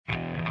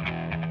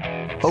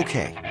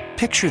Okay,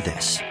 picture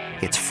this.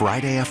 It's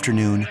Friday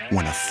afternoon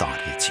when a thought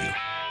hits you.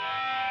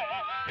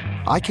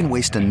 I can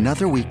waste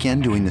another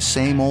weekend doing the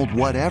same old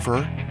whatever,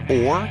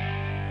 or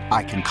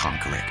I can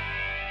conquer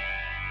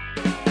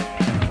it.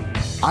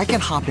 I can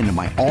hop into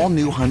my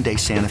all-new Hyundai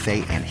Santa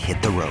Fe and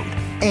hit the road.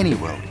 Any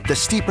road. The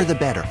steeper, the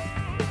better.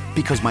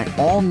 Because my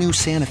all-new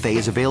Santa Fe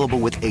is available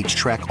with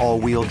H-Track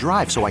all-wheel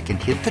drive, so I can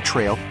hit the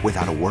trail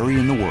without a worry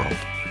in the world.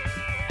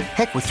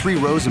 Heck, with 3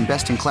 rows and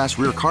best-in-class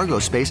rear cargo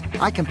space,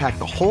 I can pack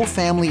the whole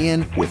family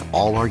in with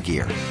all our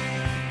gear.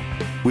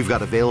 We've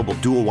got available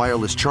dual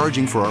wireless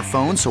charging for our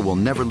phones, so we'll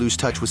never lose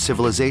touch with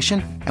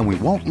civilization, and we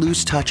won't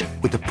lose touch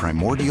with the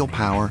primordial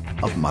power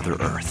of Mother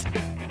Earth.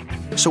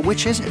 So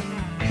which is it?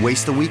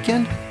 Waste the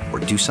weekend or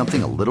do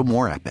something a little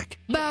more epic?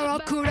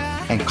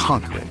 And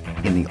conquer it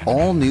in the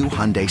all-new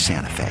Hyundai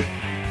Santa Fe.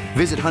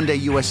 Visit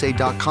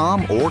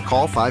HyundaiUSA.com or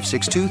call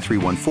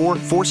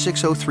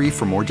 562-314-4603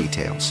 for more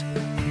details.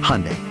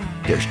 Hyundai,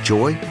 there's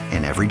joy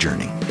in every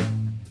journey.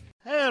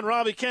 And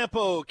Robbie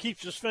Campo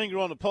keeps his finger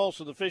on the pulse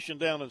of the fishing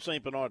down in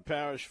St. Bernard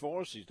Parish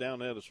for us. He's down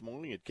there this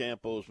morning at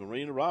Campo's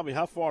Marina. Robbie,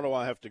 how far do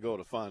I have to go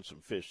to find some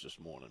fish this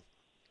morning?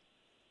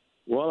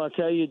 Well, I'll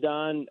tell you,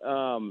 Don,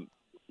 I'm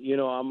going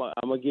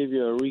to give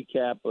you a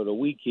recap of the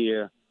week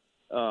here.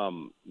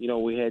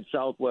 We had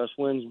southwest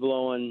winds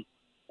blowing,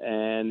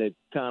 and it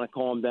kind of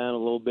calmed down a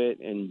little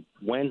bit. And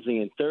Wednesday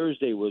and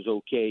Thursday was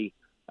okay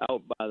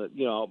out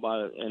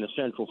in the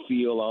central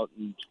field, out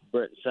in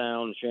Breton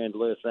Sound,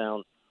 Chandelier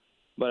Sound.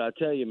 But I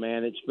tell you,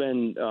 man, it's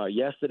been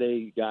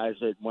yesterday, guys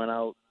that went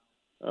out,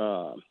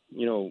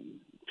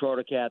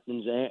 charter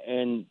captains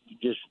and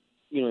just,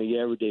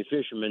 your everyday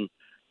fishermen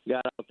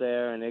got out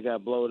there and they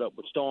got blowed up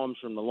with storms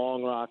from the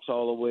Long Rocks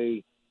all the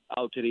way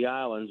out to the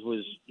islands.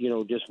 Was,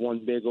 just one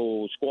big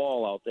old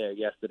squall out there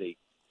yesterday.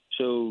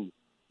 So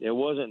there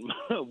wasn't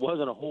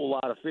a whole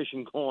lot of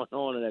fishing going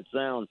on in that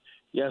sound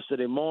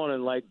yesterday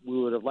morning like we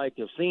would have liked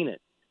to have seen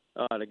it.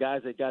 The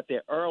guys that got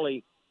there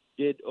early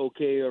did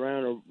okay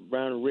around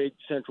a rig,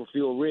 central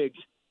field rigs,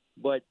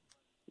 but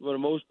for the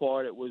most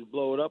part, it was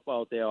blowed up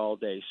out there all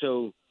day.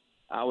 So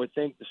I would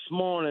think this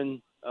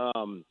morning,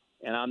 and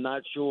I'm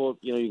not sure,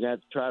 you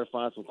got to try to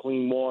find some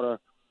clean water,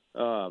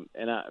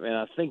 and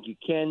I think you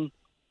can.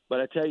 But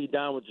I tell you,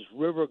 Don, with this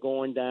river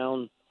going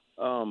down,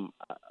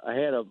 I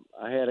had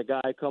a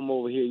guy come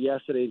over here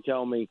yesterday and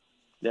tell me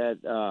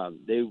that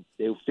they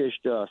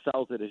fished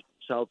south of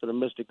the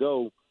Mystic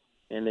Go,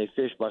 and they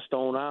fished by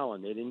Stone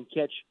Island. They didn't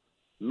catch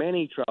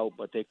many trout,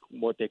 but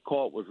what they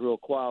caught was real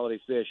quality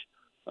fish.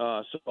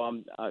 So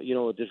I'm,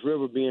 with this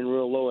river being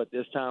real low at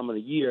this time of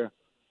the year,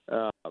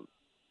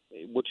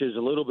 which is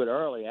a little bit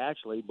early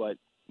actually, but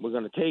we're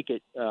going to take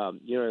it.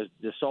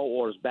 The salt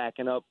water's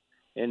backing up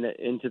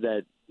into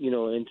that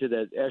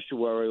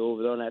estuary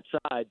over there on that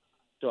side.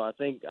 So I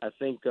think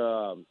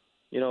you're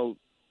going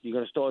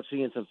to start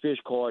seeing some fish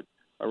caught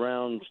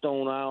around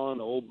Stone Island,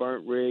 the old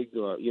burnt rig,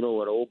 or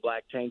where the old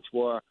black tanks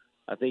were.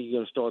 I think you're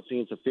going to start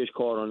seeing some fish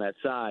caught on that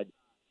side.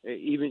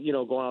 Even,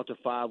 going out to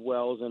 5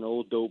 wells and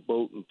Old Dope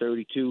Boat and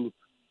 32,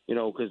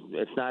 because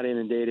it's not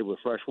inundated with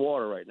fresh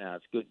water right now.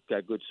 It's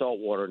got good salt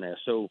water in there.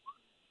 So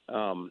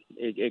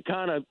it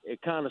kind of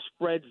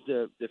spreads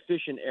the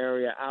fishing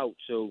area out.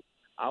 So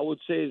I would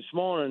say this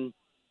morning,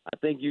 I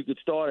think you could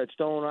start at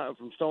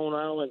from Stone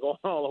Island, go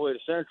all the way to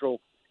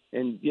Central,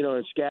 and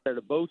and scatter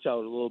the boats out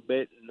a little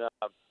bit,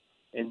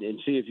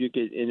 and see if you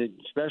could. And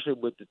especially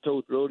with the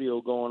Toth Rodeo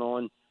going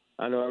on,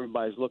 I know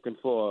everybody's looking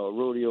for a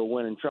rodeo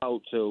winning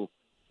trout. So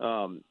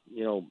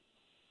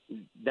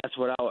that's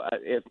what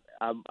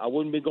I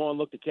wouldn't be going to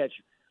look to catch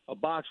a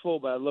box full,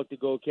 but I'd look to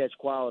go catch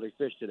quality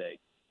fish today.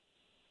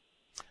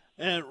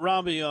 And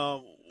Robbie,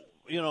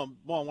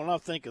 when I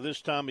think of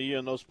this time of year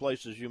in those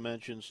places you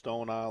mentioned,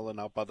 Stone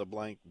Island, out by the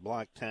black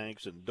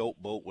tanks and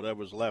Dope Boat,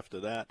 whatever's left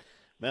of that,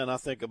 man, I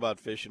think about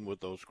fishing with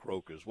those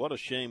croakers. What a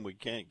shame we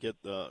can't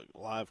get the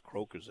live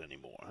croakers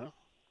anymore, huh?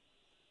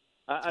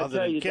 I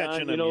tell you,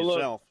 catching Don, them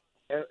yourself.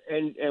 Look,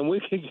 and we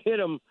can get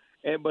them.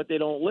 But they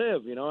don't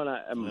live, and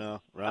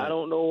right. I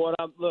don't know what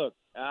I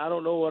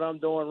don't know what I'm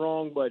doing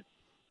wrong, but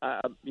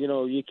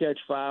you catch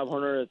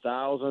 500,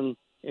 1,000,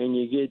 and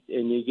you get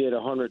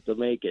 100 to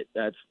make it.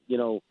 That's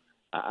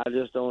I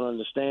just don't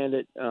understand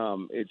it.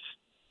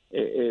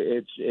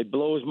 It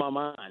blows my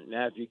mind.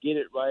 Now, if you get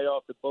it right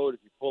off the boat,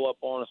 if you pull up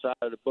on the side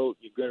of the boat,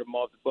 you get them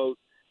off the boat,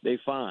 they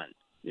fine.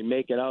 They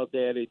make it out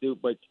there, they do.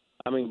 But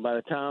by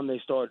the time they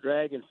start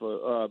dragging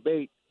for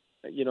bait.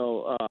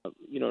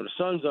 The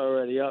sun's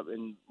already up,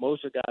 and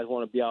most of the guys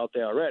want to be out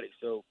there already.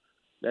 So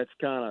that's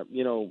kind of,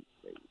 you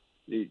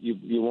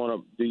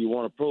want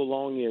to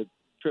prolong your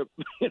trip,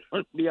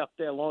 be out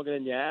there longer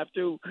than you have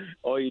to,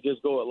 or you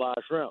just go at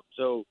live shrimp.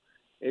 So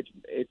it's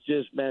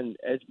been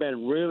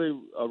really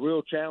a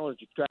real challenge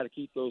to try to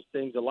keep those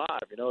things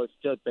alive. It's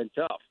just been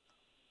tough.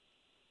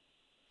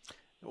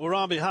 Well,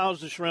 Robbie,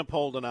 how's the shrimp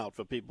holding out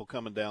for people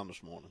coming down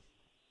this morning?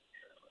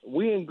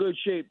 We in good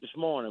shape this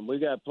morning. We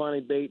got plenty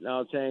of bait in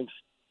our tanks.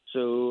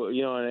 So,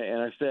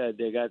 and I said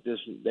they got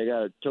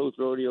a Toth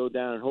Rodeo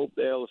down in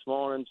Hopedale this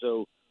morning.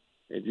 So,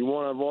 if you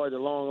want to avoid the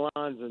long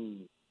lines,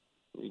 and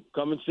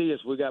come and see us.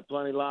 We got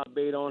plenty of live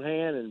bait on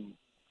hand, and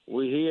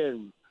we're here,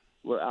 and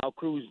our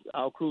crew's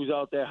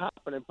out there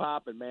hopping and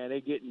popping, man.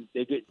 They getting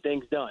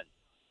things done.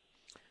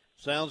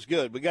 Sounds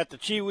good. We got the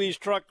Chiwis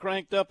truck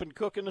cranked up and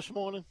cooking this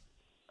morning?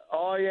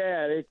 Oh,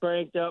 yeah, they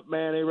cranked up,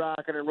 man. They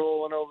rocking and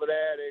rolling over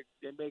there.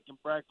 They're making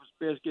breakfast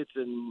biscuits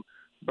and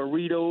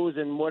burritos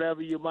and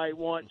whatever you might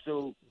want.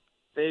 So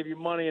save your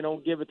money and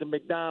don't give it to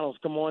McDonald's.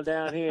 Come on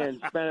down here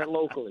and spend it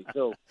locally.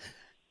 So,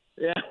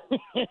 yeah.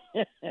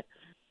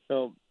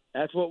 So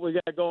that's what we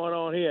got going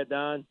on here,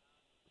 Don.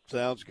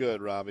 Sounds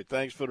good, Robbie.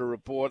 Thanks for the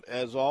report.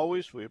 As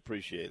always, we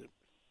appreciate it.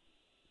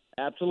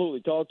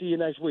 Absolutely. Talk to you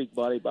next week,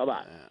 buddy.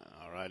 Bye-bye.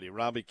 All righty.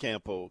 Robbie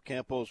Campo,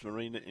 Campo's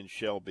Marina in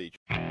Shell Beach.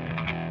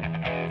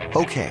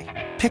 Okay,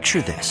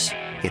 picture this.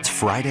 It's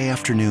Friday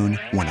afternoon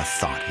when a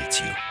thought hits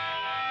you.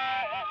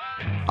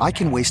 I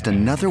can waste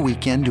another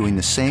weekend doing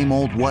the same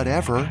old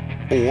whatever,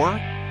 or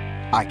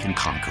I can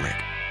conquer it.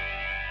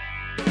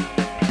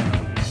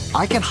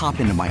 I can hop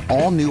into my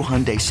all-new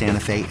Hyundai Santa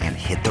Fe and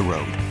hit the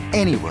road.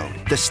 Any road.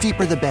 The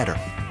steeper, the better.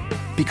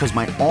 Because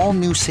my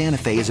all-new Santa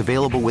Fe is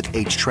available with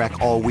H-Track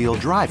all-wheel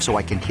drive, so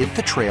I can hit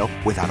the trail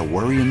without a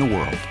worry in the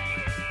world.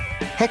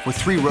 Heck, with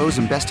 3 rows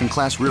and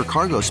best-in-class rear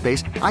cargo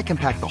space, I can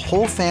pack the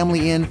whole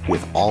family in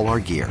with all our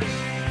gear.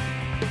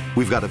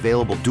 We've got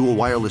available dual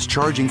wireless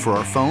charging for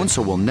our phones,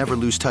 so we'll never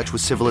lose touch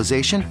with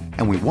civilization,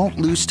 and we won't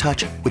lose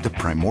touch with the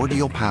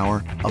primordial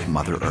power of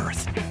Mother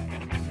Earth.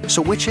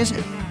 So which is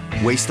it?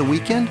 Waste the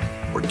weekend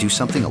or do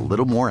something a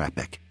little more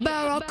epic?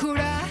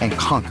 And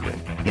conquer it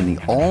in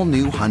the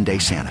all-new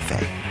Hyundai Santa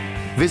Fe.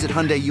 Visit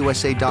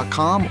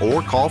HyundaiUSA.com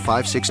or call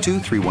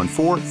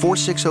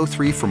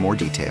 562-314-4603 for more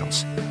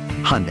details.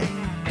 Hyundai,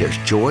 there's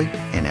joy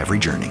in every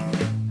journey.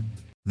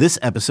 This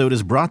episode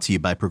is brought to you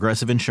by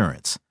Progressive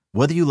Insurance.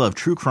 Whether you love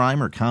true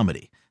crime or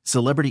comedy,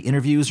 celebrity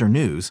interviews or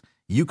news,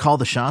 you call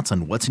the shots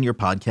on what's in your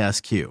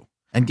podcast queue.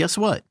 And guess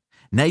what?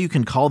 Now you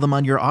can call them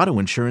on your auto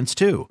insurance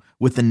too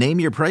with the Name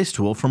Your Price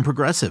tool from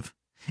Progressive.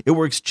 It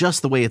works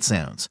just the way it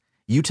sounds.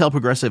 You tell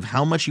Progressive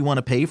how much you want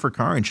to pay for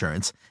car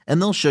insurance,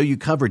 and they'll show you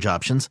coverage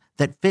options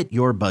that fit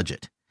your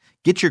budget.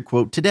 Get your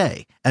quote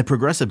today at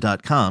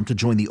Progressive.com to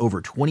join the over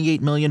 28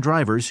 million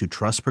drivers who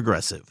trust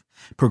Progressive.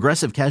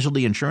 Progressive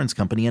Casualty Insurance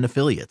Company and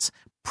Affiliates.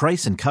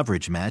 Price and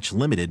coverage match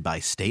limited by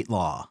state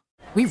law.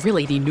 We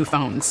really need new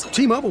phones.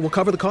 T-Mobile will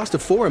cover the cost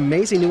of 4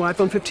 amazing new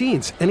iPhone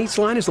 15s, and each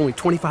line is only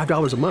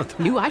 $25 a month.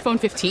 New iPhone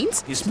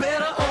 15s? It's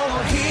better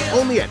over here.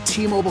 Only at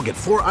T-Mobile, get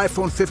 4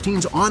 iPhone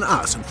 15s on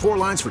us and 4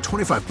 lines for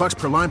 $25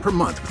 per line per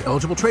month with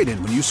eligible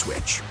trade-in when you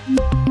switch.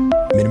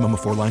 Minimum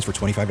of 4 lines for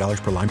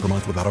 $25 per line per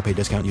month with autopay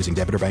discount using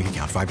debit or bank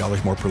account.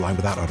 $5 more per line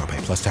without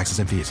autopay, plus taxes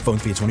and fees. Phone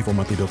fee at 24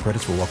 monthly bill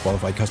credits for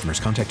well-qualified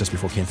customers. Contact us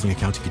before canceling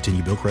account to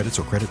continue bill credits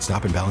or credit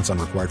stop and balance on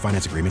required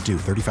finance agreement due.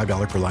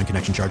 $35 per line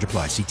connection charge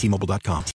applies. See T-Mobile.com.